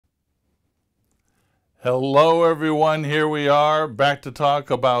Hello everyone, here we are back to talk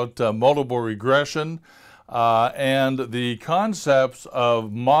about multiple regression and the concepts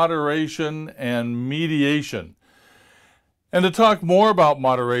of moderation and mediation. And to talk more about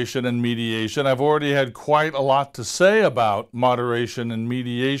moderation and mediation, I've already had quite a lot to say about moderation and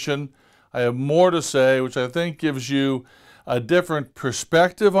mediation. I have more to say, which I think gives you a different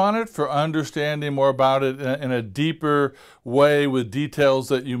perspective on it for understanding more about it in a deeper way with details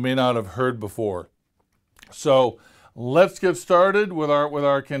that you may not have heard before. So let's get started with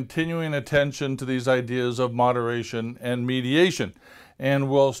our continuing attention to these ideas of moderation and mediation. And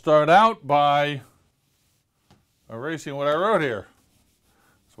we'll start out by erasing what I wrote here,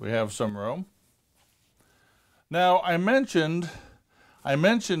 so we have some room. Now I mentioned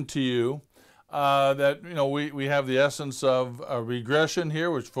to you that we have the essence of regression here,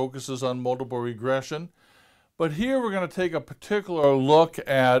 which focuses on multiple regression. But here we're going to take a particular look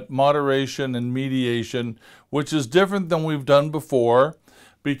at moderation and mediation, which is different than we've done before,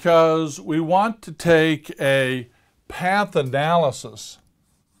 because we want to take a path analysis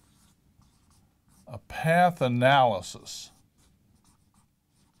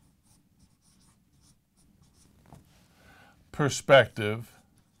perspective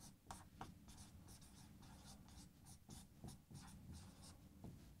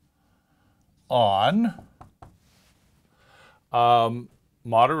on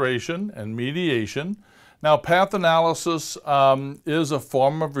moderation and mediation. Now, path analysis is a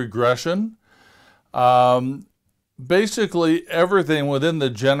form of regression. Basically, everything within the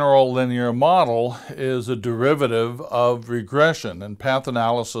general linear model is a derivative of regression, and path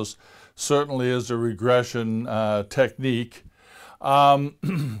analysis certainly is a regression technique. And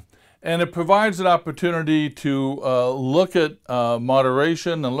it provides an opportunity to look at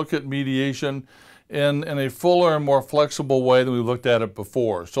moderation and look at mediation in a fuller and more flexible way than we looked at it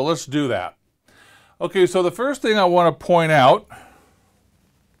before. So let's do that. Okay, so the first thing I want to point out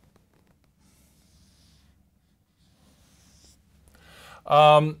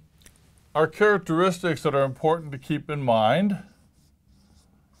are characteristics that are important to keep in mind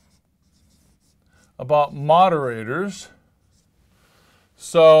about moderators.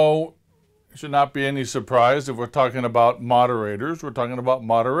 So it should not be any surprise if we're talking about moderators, we're talking about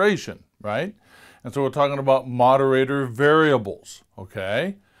moderation, right? And so we're talking about moderator variables,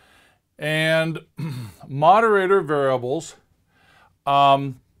 okay? And moderator variables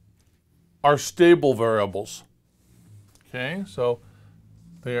are stable variables, okay? So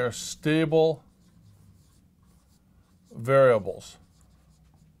they are stable variables.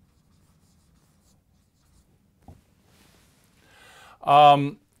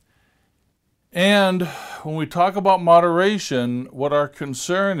 And when we talk about moderation, what our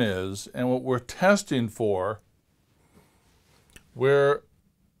concern is and what we're testing for, we're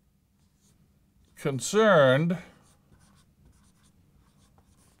concerned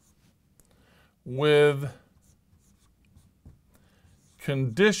with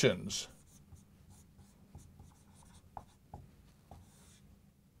conditions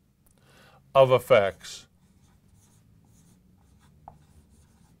of effects.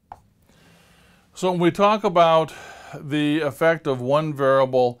 So when we talk about the effect of one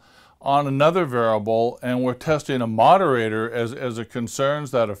variable on another variable, and we're testing a moderator as it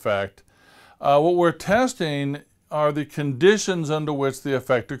concerns that effect, what we're testing are the conditions under which the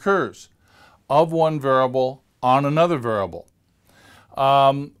effect occurs of one variable on another variable.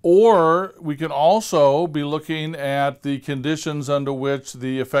 Or we can also be looking at the conditions under which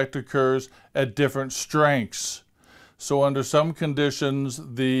the effect occurs at different strengths. So under some conditions,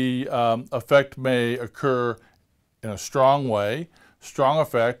 the effect may occur in a strong way, strong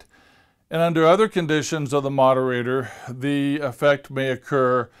effect, and under other conditions of the moderator, the effect may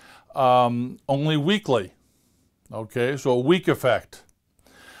occur only weakly, okay, so a weak effect.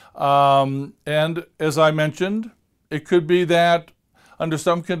 And as I mentioned, it could be that under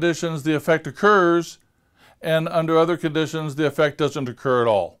some conditions the effect occurs, and under other conditions the effect doesn't occur at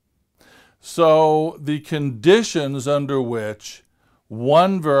all. So the conditions under which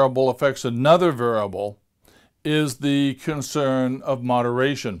one variable affects another variable is the concern of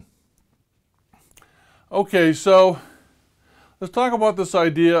moderation. Okay, so let's talk about this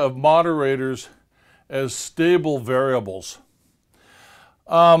idea of moderators as stable variables.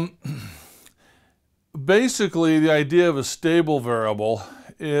 Basically, the idea of a stable variable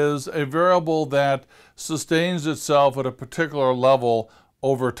is a variable that sustains itself at a particular level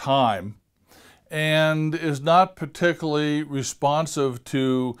over time and is not particularly responsive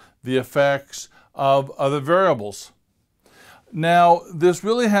to the effects of other variables. Now, this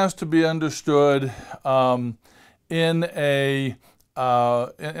really has to be understood in a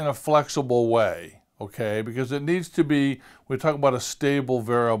flexible way. okay? Because it needs to be, we talk about a stable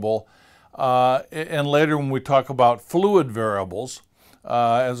variable, and later when we talk about fluid variables,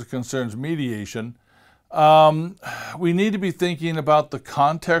 as it concerns mediation, we need to be thinking about the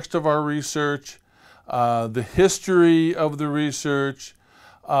context of our research, the history of the research,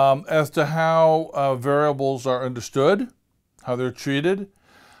 as to how variables are understood, how they're treated,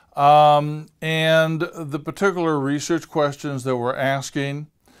 and the particular research questions that we're asking.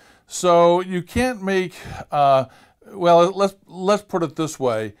 So you can't make, well, let's put it this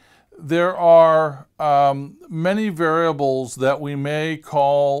way. There are many variables that we may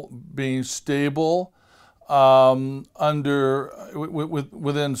call being stable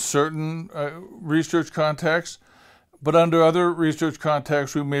within certain research contexts, but under other research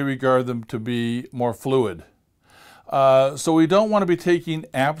contexts we may regard them to be more fluid. So we don't want to be taking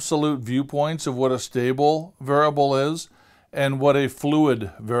absolute viewpoints of what a stable variable is and what a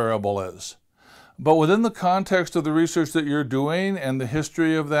fluid variable is. But within the context of the research that you're doing and the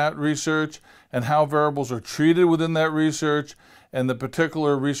history of that research and how variables are treated within that research and the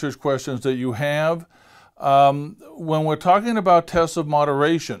particular research questions that you have, when we're talking about tests of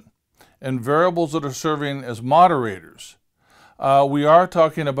moderation and variables that are serving as moderators, we are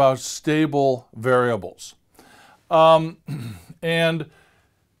talking about stable variables. And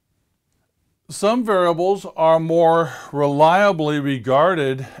some variables are more reliably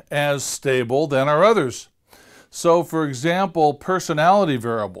regarded as stable than are others. So, for example, personality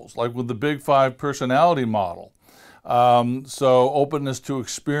variables, like with the Big Five personality model. So openness to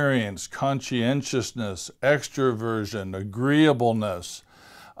experience, conscientiousness, extroversion, agreeableness,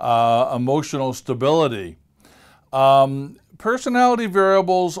 emotional stability. Personality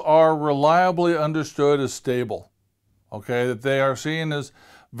variables are reliably understood as stable, okay? That they are seen as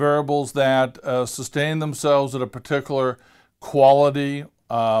variables that sustain themselves at a particular quality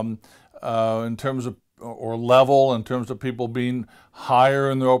in terms of, or level, in terms of people being higher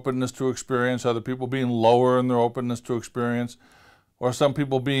in their openness to experience, other people being lower in their openness to experience, or some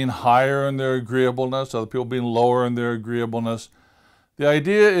people being higher in their agreeableness, other people being lower in their agreeableness. The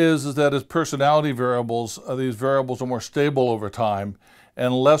idea is that as personality variables, these variables are more stable over time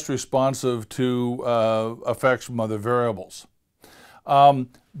and less responsive to effects from other variables.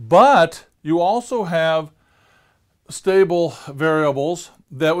 But you also have stable variables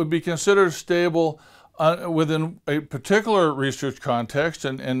that would be considered stable within a particular research context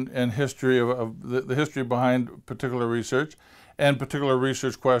and history of the history behind particular research and particular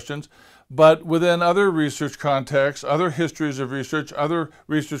research questions, but within other research contexts, other histories of research, other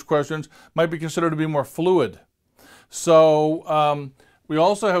research questions might be considered to be more fluid. So we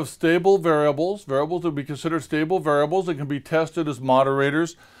also have stable variables that would be considered stable variables that can be tested as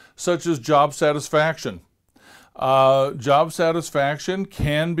moderators, such as job satisfaction. Job satisfaction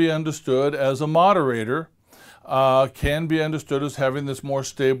can be understood as a moderator, can be understood as having this more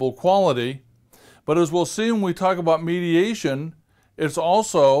stable quality. But as we'll see when we talk about mediation, it's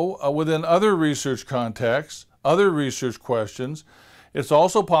also within other research contexts, other research questions, it's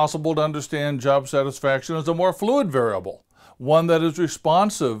also possible to understand job satisfaction as a more fluid variable, one that is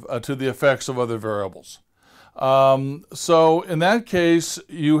responsive to the effects of other variables. So in that case,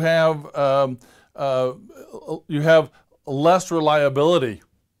 you have less reliability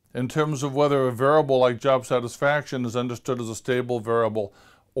in terms of whether a variable like job satisfaction is understood as a stable variable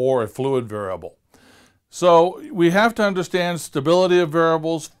or a fluid variable. So we have to understand stability of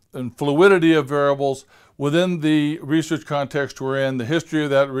variables and fluidity of variables within the research context we're in, the history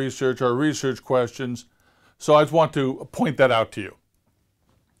of that research, our research questions. So I just want to point that out to you.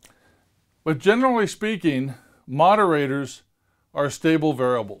 But generally speaking, moderators are stable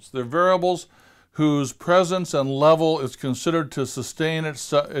variables. They're variables whose presence and level is considered to sustain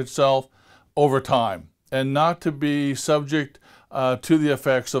itself over time and not to be subject to the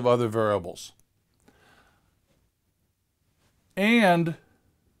effects of other variables. And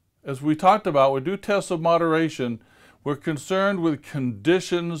as we talked about, we do tests of moderation. We're concerned with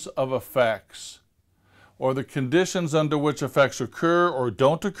conditions of effects, or the conditions under which effects occur or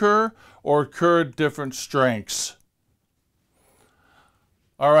don't occur, or occur at different strengths.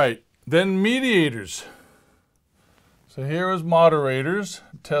 All right, then mediators. So here is moderators,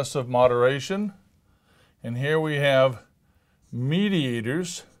 tests of moderation, and here we have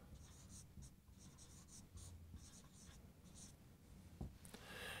mediators.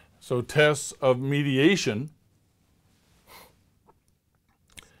 So tests of mediation.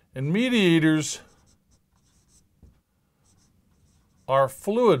 And mediators are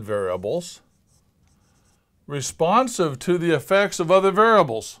fluid variables responsive to the effects of other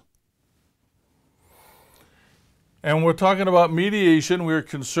variables. And we're talking about mediation. We're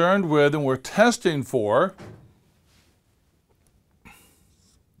concerned with and we're testing for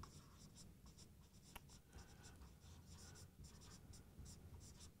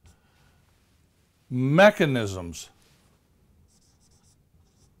mechanisms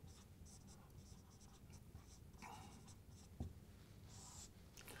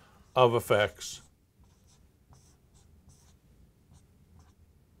of effects.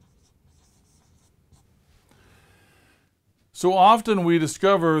 So often we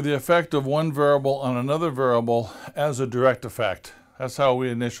discover the effect of one variable on another variable as a direct effect. That's how we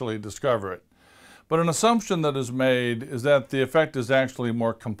initially discover it. But an assumption that is made is that the effect is actually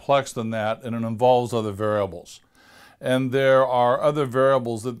more complex than that, and it involves other variables. And there are other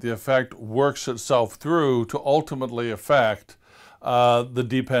variables that the effect works itself through to ultimately affect the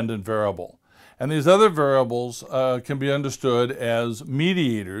dependent variable. And these other variables can be understood as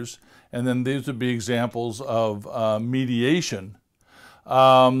mediators, and then these would be examples of mediation.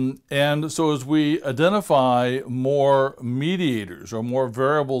 And so as we identify more mediators or more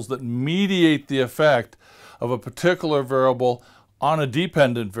variables that mediate the effect of a particular variable on a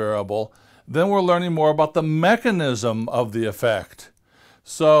dependent variable, then we're learning more about the mechanism of the effect.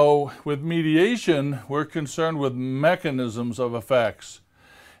 So with mediation, we're concerned with mechanisms of effects.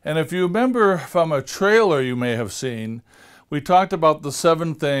 And if you remember from a trailer you may have seen, we talked about the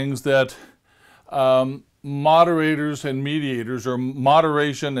 7 things that moderators and mediators, or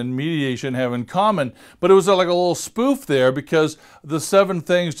moderation and mediation, have in common. But it was like a little spoof there, because the 7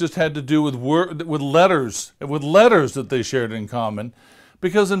 things just had to do with letters that they shared in common.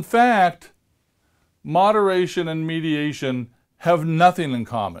 Because in fact, moderation and mediation have nothing in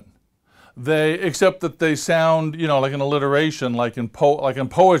common. Except that they sound, like an alliteration, like in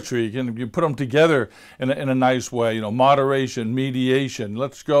poetry. You put them together in a nice way. Moderation, mediation.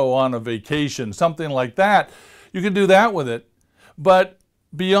 Let's go on a vacation, something like that. You can do that with it, but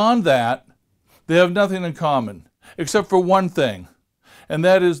beyond that, they have nothing in common, except for one thing, and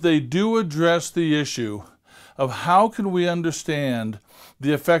that is they do address the issue of how can we understand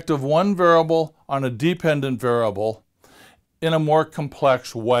the effect of one variable on a dependent variable in a more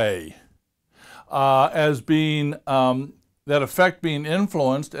complex way. As being that effect being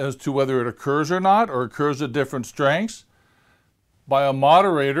influenced as to whether it occurs or not, or occurs at different strengths, by a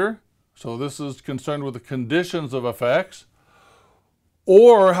moderator. So this is concerned with the conditions of effects,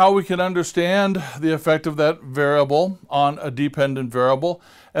 or how we can understand the effect of that variable on a dependent variable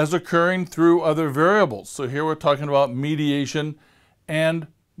as occurring through other variables. So here we're talking about mediation and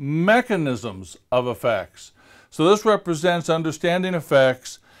mechanisms of effects. So this represents understanding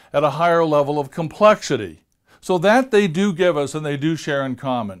effects at a higher level of complexity. So that they do give us and they do share in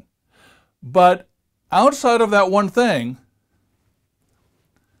common. But outside of that one thing,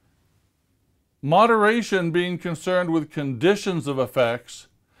 moderation, being concerned with conditions of effects,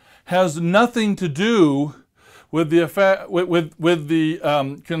 has nothing to do with the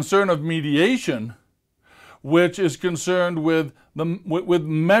concern of mediation, which is concerned with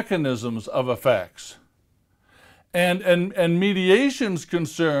mechanisms of effects. And mediation's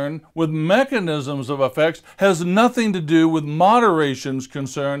concern with mechanisms of effects has nothing to do with moderation's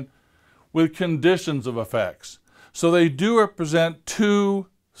concern with conditions of effects. So they do represent 2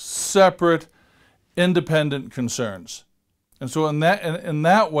 separate independent concerns. And so in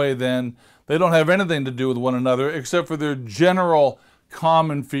that way then, they don't have anything to do with one another except for their general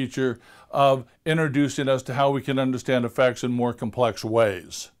common feature of introducing us to how we can understand effects in more complex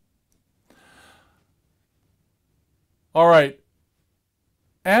ways. All right,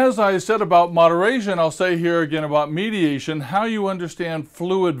 as I said about moderation, I'll say here again about mediation. How you understand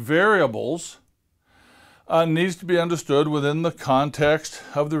fluid variables needs to be understood within the context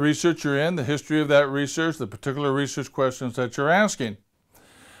of the research you're in, the history of that research, the particular research questions that you're asking.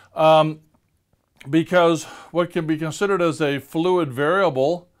 Because what can be considered as a fluid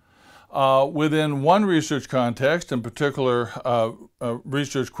variable within one research context, in particular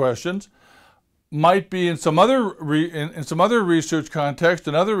research questions, might be in some other research context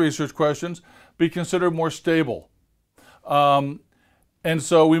and other research questions be considered more stable. And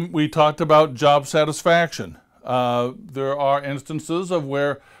so we talked about job satisfaction. There are instances of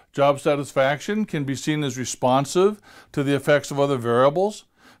where job satisfaction can be seen as responsive to the effects of other variables,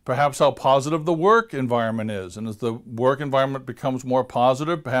 perhaps how positive the work environment is. And as the work environment becomes more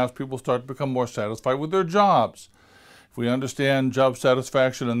positive, perhaps people start to become more satisfied with their jobs. If we understand job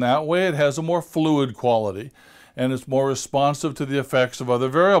satisfaction in that way, it has a more fluid quality and it's more responsive to the effects of other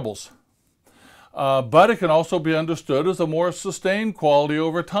variables. But it can also be understood as a more sustained quality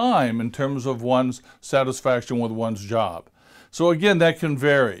over time in terms of one's satisfaction with one's job. So again, that can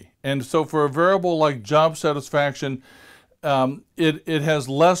vary. And so for a variable like job satisfaction, it has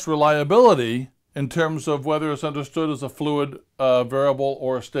less reliability in terms of whether it's understood as a fluid variable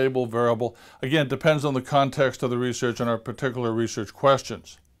or a stable variable. Again, it depends on the context of the research and our particular research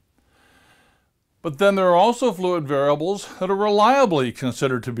questions. But then there are also fluid variables that are reliably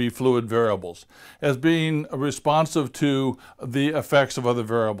considered to be fluid variables, as being responsive to the effects of other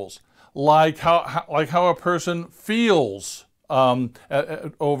variables, like how a person feels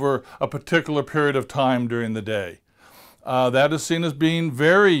over a particular period of time during the day. That is seen as being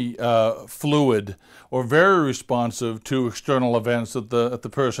very fluid or very responsive to external events that the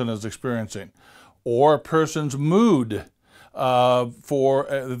person is experiencing. Or a person's mood for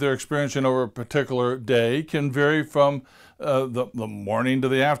they're experiencing over a particular day can vary from the morning to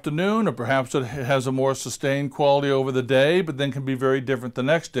the afternoon, or perhaps it has a more sustained quality over the day, but then can be very different the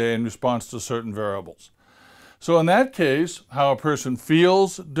next day in response to certain variables. So in that case, how a person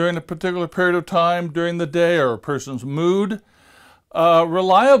feels during a particular period of time during the day, or a person's mood,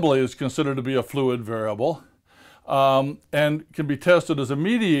 reliably is considered to be a fluid variable and can be tested as a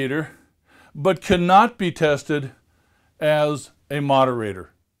mediator, but cannot be tested as a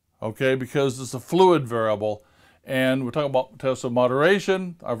moderator, okay, because it's a fluid variable. And we're talking about tests of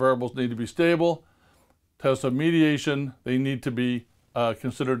moderation. Our variables need to be stable. Tests of mediation, they need to be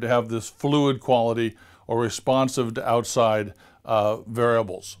considered to have this fluid quality or responsive to outside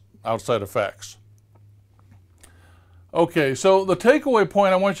variables, outside effects. Okay, so the takeaway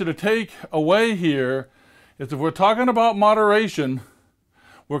point I want you to take away here is if we're talking about moderation,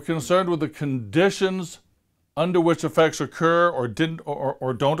 we're concerned with the conditions under which effects occur or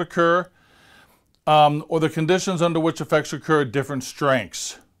don't occur, or the conditions under which effects occur at different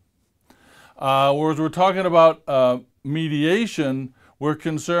strengths. Whereas we're talking about mediation, we're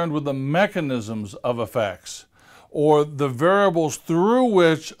concerned with the mechanisms of effects, or the variables through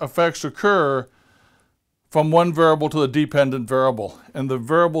which effects occur from one variable to a dependent variable, and the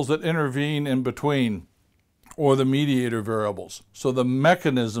variables that intervene in between, or the mediator variables. So the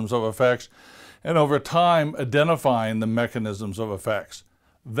mechanisms of effects, and over time identifying the mechanisms of effects.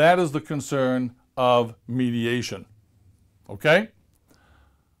 That is the concern of mediation. Okay?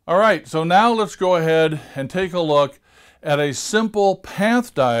 All right, so now let's go ahead and take a look at a simple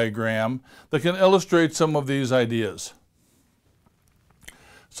path diagram that can illustrate some of these ideas.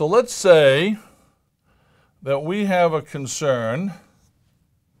 So let's say that we have a concern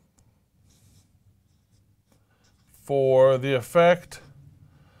for the effect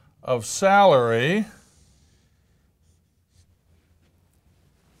of salary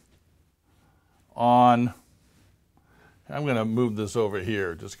on, I'm going to move this over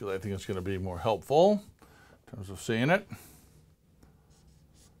here just because I think it's going to be more helpful in terms of seeing it,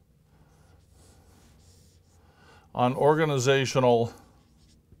 on organizational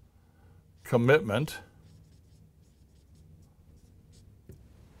commitment.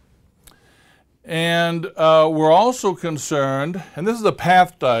 And we're also concerned, and this is a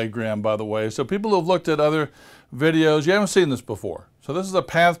path diagram, by the way, so people who have looked at other videos, you haven't seen this before. So this is a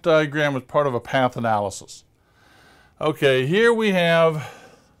path diagram as part of a path analysis. Okay, here we have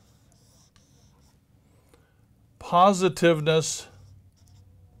positiveness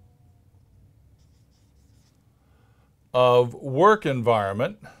of work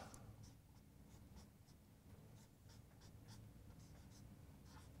environment.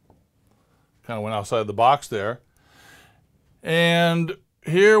 Kind of went outside the box there. And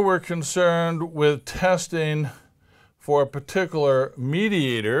here we're concerned with testing for a particular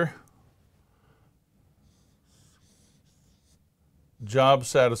mediator, job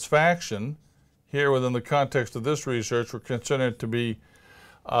satisfaction. Here within the context of this research, we're considering it to be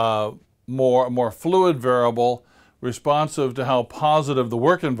a more fluid variable, responsive to how positive the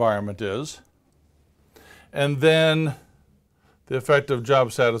work environment is. And then the effect of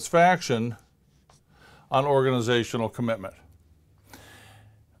job satisfaction on organizational commitment.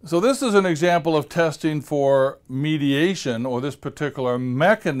 So this is an example of testing for mediation, or this particular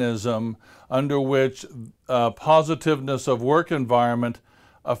mechanism under which positiveness of work environment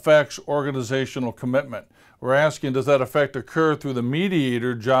affects organizational commitment. We're asking, does that effect occur through the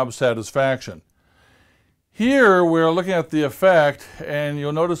mediator, job satisfaction? Here we're looking at the effect, and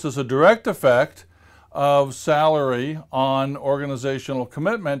you'll notice there's a direct effect of salary on organizational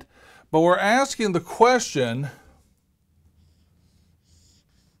commitment, but we're asking the question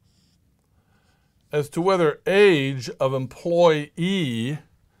as to whether age of employee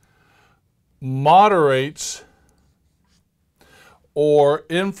moderates or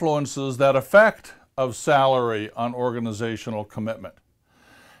influences that effect of salary on organizational commitment.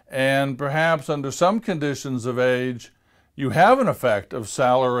 And perhaps under some conditions of age, you have an effect of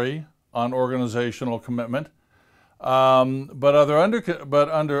salary on organizational commitment, but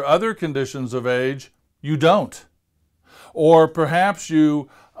under other conditions of age, you don't. Or perhaps you,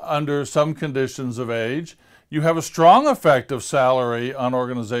 under some conditions of age, you have a strong effect of salary on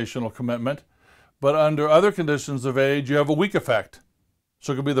organizational commitment, but under other conditions of age, you have a weak effect.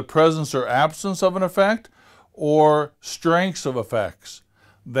 So it could be the presence or absence of an effect, or strengths of effects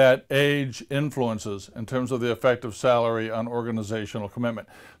that age influences in terms of the effect of salary on organizational commitment.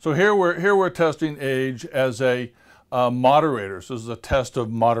 So here we're testing age as a moderator. So this is a test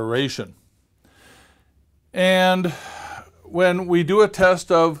of moderation. And when we do a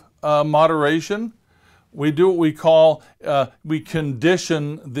test of moderation, we do what we call, we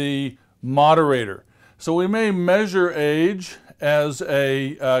condition the moderator. So we may measure age as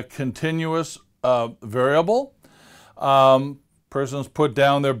a continuous variable. Persons put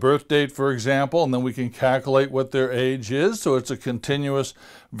down their birth date, for example, and then we can calculate what their age is. So it's a continuous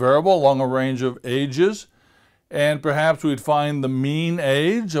variable along a range of ages. And perhaps we'd find the mean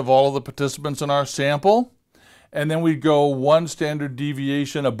age of all of the participants in our sample. And then we'd go one standard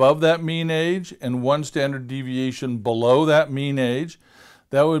deviation above that mean age and one standard deviation below that mean age.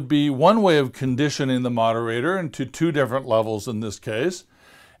 That would be one way of conditioning the moderator into two different levels in this case.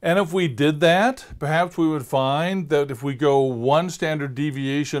 And if we did that, perhaps we would find that if we go one standard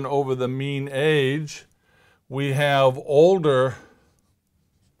deviation over the mean age, we have older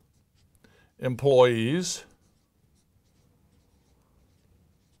employees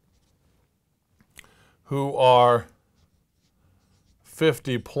who are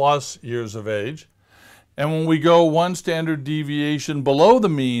 50 plus years of age. And when we go one standard deviation below the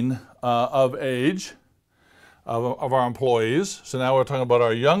mean of age of our employees, so now we're talking about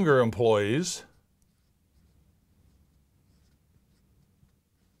our younger employees,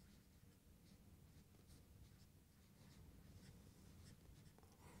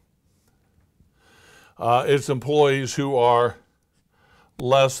 it's employees who are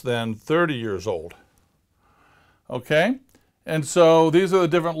less than 30 years old. Okay? And so these are the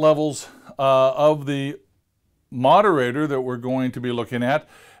different levels of the moderator that we're going to be looking at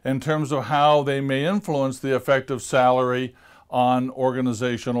in terms of how they may influence the effect of salary on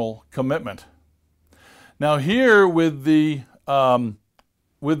organizational commitment. Now here with the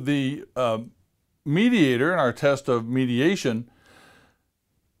mediator in our test of mediation,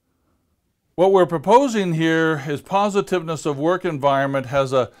 what we're proposing here is positiveness of work environment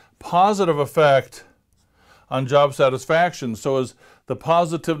has a positive effect on job satisfaction. So as the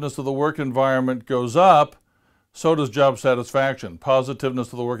positiveness of the work environment goes up, so does job satisfaction.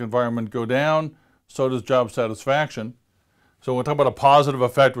 Positiveness of the work environment go down, so does job satisfaction. So when we're talking about a positive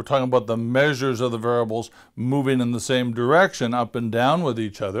effect, we're talking about the measures of the variables moving in the same direction, up and down with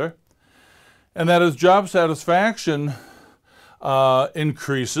each other. And that as job satisfaction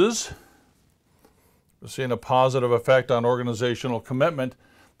increases, we're seeing a positive effect on organizational commitment,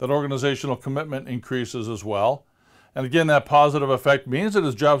 that organizational commitment increases as well. And again, that positive effect means that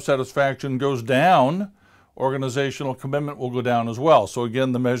as job satisfaction goes down, organizational commitment will go down as well. So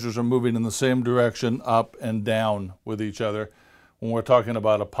again, the measures are moving in the same direction, up and down with each other when we're talking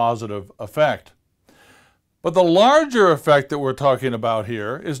about a positive effect. But the larger effect that we're talking about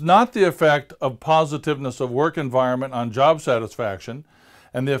here is not the effect of positiveness of work environment on job satisfaction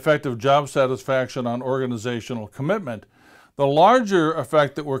and the effect of job satisfaction on organizational commitment. The larger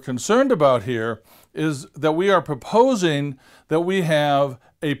effect that we're concerned about here is that we are proposing that we have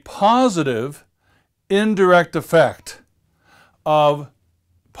a positive indirect effect of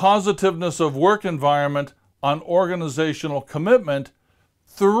positiveness of work environment on organizational commitment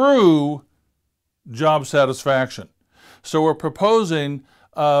through job satisfaction. So we're proposing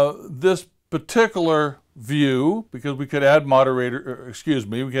this particular view, because we could add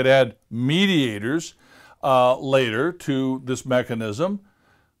we could add mediators later to this mechanism.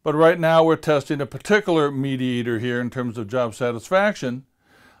 But right now we're testing a particular mediator here in terms of job satisfaction.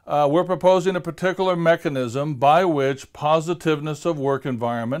 We're proposing a particular mechanism by which positiveness of work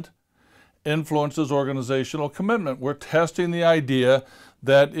environment influences organizational commitment. We're testing the idea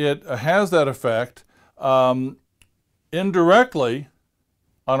that it has that effect indirectly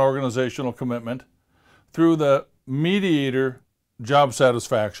on organizational commitment through the mediator job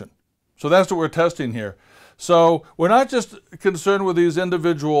satisfaction. So that's what we're testing here. So we're not just concerned with these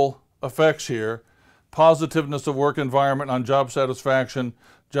individual effects here, positiveness of work environment on job satisfaction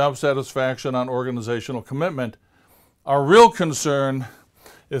on organizational commitment. Our real concern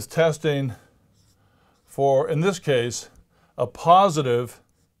is testing for, in this case, a positive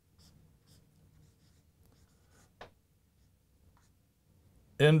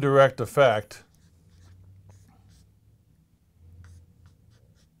indirect effect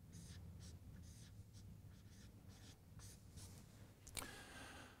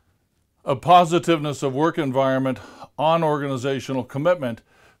of positiveness of work environment on organizational commitment.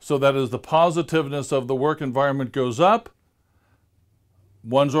 So that as the positiveness of the work environment goes up,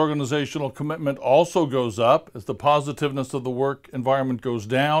 one's organizational commitment also goes up. As the positiveness of the work environment goes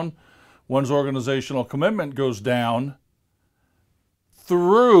down, one's organizational commitment goes down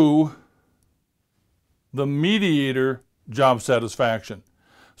through the mediator job satisfaction.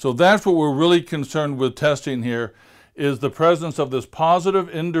 So that's what we're really concerned with testing here, is the presence of this positive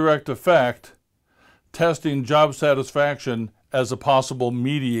indirect effect, testing job satisfaction as a possible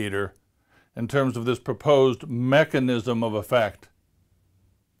mediator in terms of this proposed mechanism of effect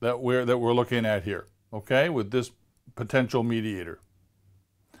that we're looking at here, okay, with this potential mediator.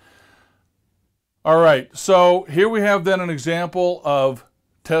 All right, so here we have then an example of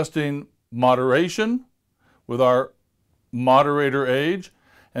testing moderation with our moderator age,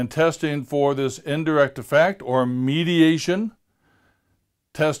 and testing for this indirect effect or mediation,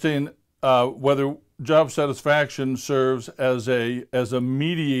 testing whether job satisfaction serves as a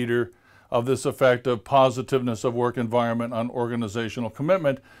mediator of this effect of positiveness of work environment on organizational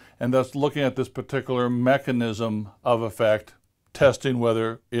commitment, and thus looking at this particular mechanism of effect, testing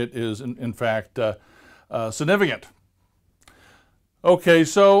whether it is in fact significant. Okay,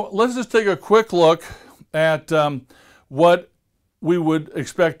 so let's just take a quick look at what we would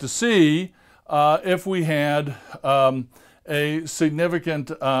expect to see if we had a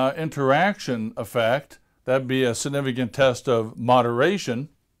significant interaction effect. That'd be a significant test of moderation.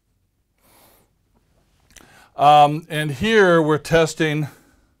 And here we're testing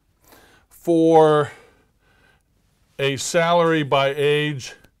for a salary by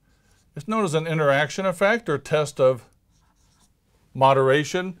age. It's known as an interaction effect or test of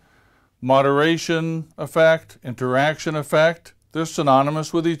moderation. Moderation effect, interaction effect, they're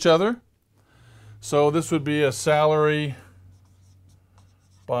synonymous with each other. So this would be a salary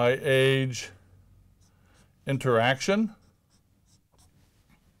by age interaction.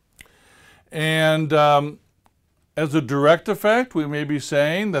 And as a direct effect, we may be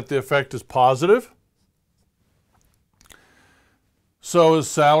saying that the effect is positive. So as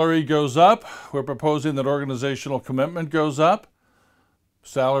salary goes up, we're proposing that organizational commitment goes up.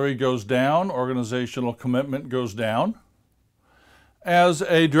 Salary goes down, organizational commitment goes down as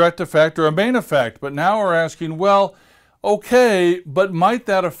a direct effect or a main effect. But now we're asking, well, okay, but might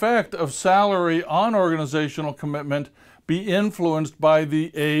that effect of salary on organizational commitment be influenced by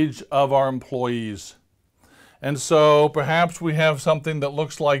the age of our employees? And so perhaps we have something that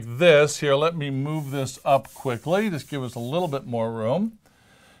looks like this. Here, let me move this up quickly. Just give us a little bit more room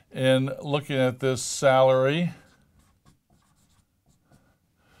in looking at this salary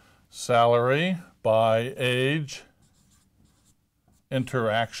by age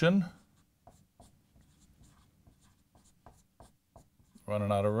interaction.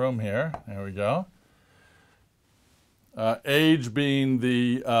 Running out of room here. There we go. Age being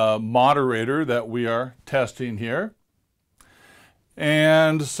the moderator that we are testing here.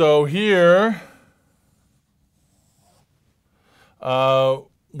 And so here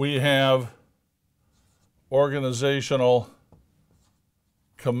we have organizational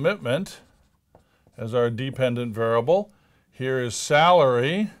commitment as our dependent variable. Here is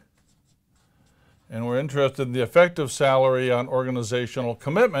salary, and we're interested in the effect of salary on organizational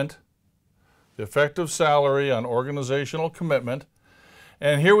commitment. The effect of salary on organizational commitment.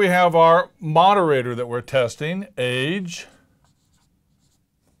 And here we have our moderator that we're testing, age.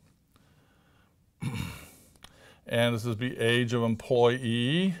 And this is the age of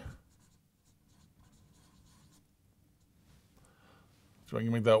employee. So I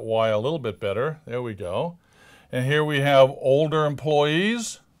can make that Y a little bit better. There we go. And here we have older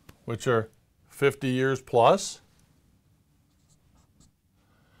employees, which are 50 years plus.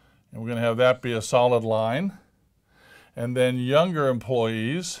 And we're going to have that be a solid line. And then younger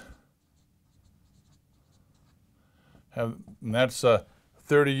employees, and that's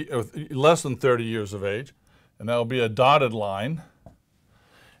 30 or less than 30 years of age, and that will be a dotted line.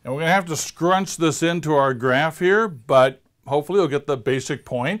 And we're going to have to scrunch this into our graph here, but hopefully you'll get the basic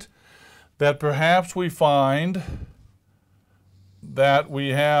point that perhaps we find that we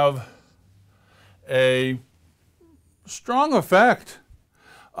have a strong effect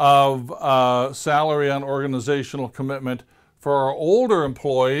of salary on organizational commitment for our older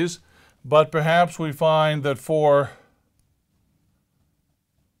employees, but perhaps we find that for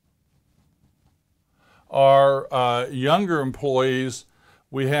our younger employees,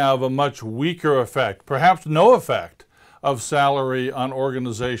 we have a much weaker effect, perhaps no effect of salary on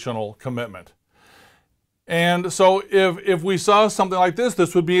organizational commitment. And so if we saw something like this,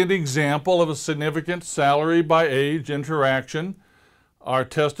 this would be an example of a significant salary by age interaction our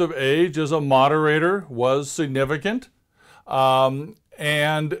test of age as a moderator was significant.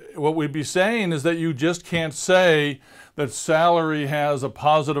 And what we'd be saying is that you just can't say that salary has a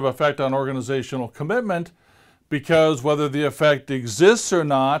positive effect on organizational commitment, because whether the effect exists or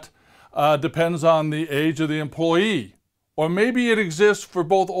not depends on the age of the employee. Or maybe it exists for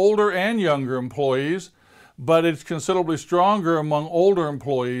both older and younger employees, but it's considerably stronger among older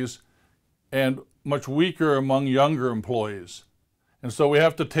employees and much weaker among younger employees. And so we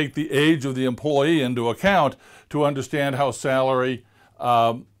have to take the age of the employee into account to understand how salary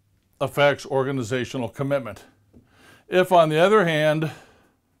affects organizational commitment. If, on the other hand,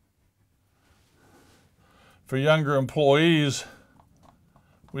 for younger employees,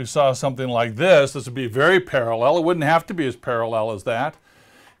 we saw something like this, this would be very parallel. It wouldn't have to be as parallel as that.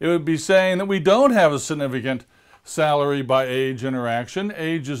 It would be saying that we don't have a significant salary by age interaction.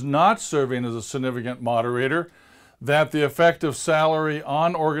 Age is not serving as a significant moderator. That the effect of salary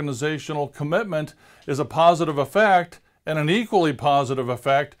on organizational commitment is a positive effect, and an equally positive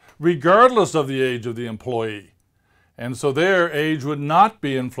effect regardless of the age of the employee. And so their age would not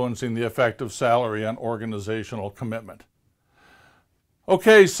be influencing the effect of salary on organizational commitment.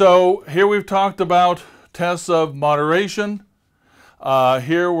 Okay, so here we've talked about tests of moderation.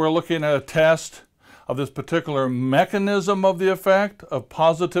 Here we're looking at a test of this particular mechanism of the effect of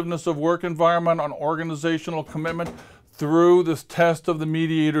positiveness of work environment on organizational commitment through this test of the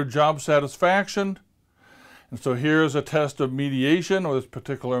mediator job satisfaction. And so here's a test of mediation, or this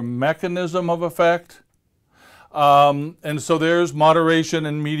particular mechanism of effect. And so there's moderation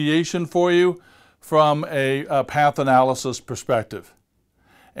and mediation for you from a path analysis perspective.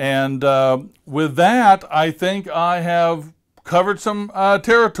 And with that, I think I have covered some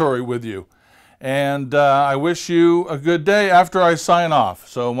territory with you. And I wish you a good day after I sign off.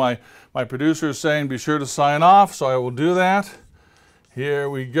 So my producer is saying be sure to sign off, so I will do that. Here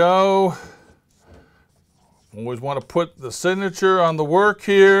we go. Always want to put the signature on the work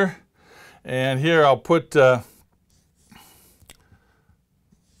here. And here I'll put a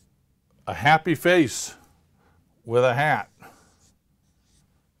happy face with a hat.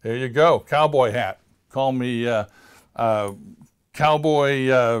 There you go, cowboy hat. Call me Cowboy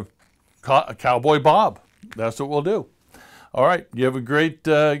Bob. That's what we'll do. All right, you have a great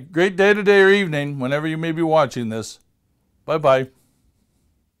day today or evening, whenever you may be watching this. Bye-bye.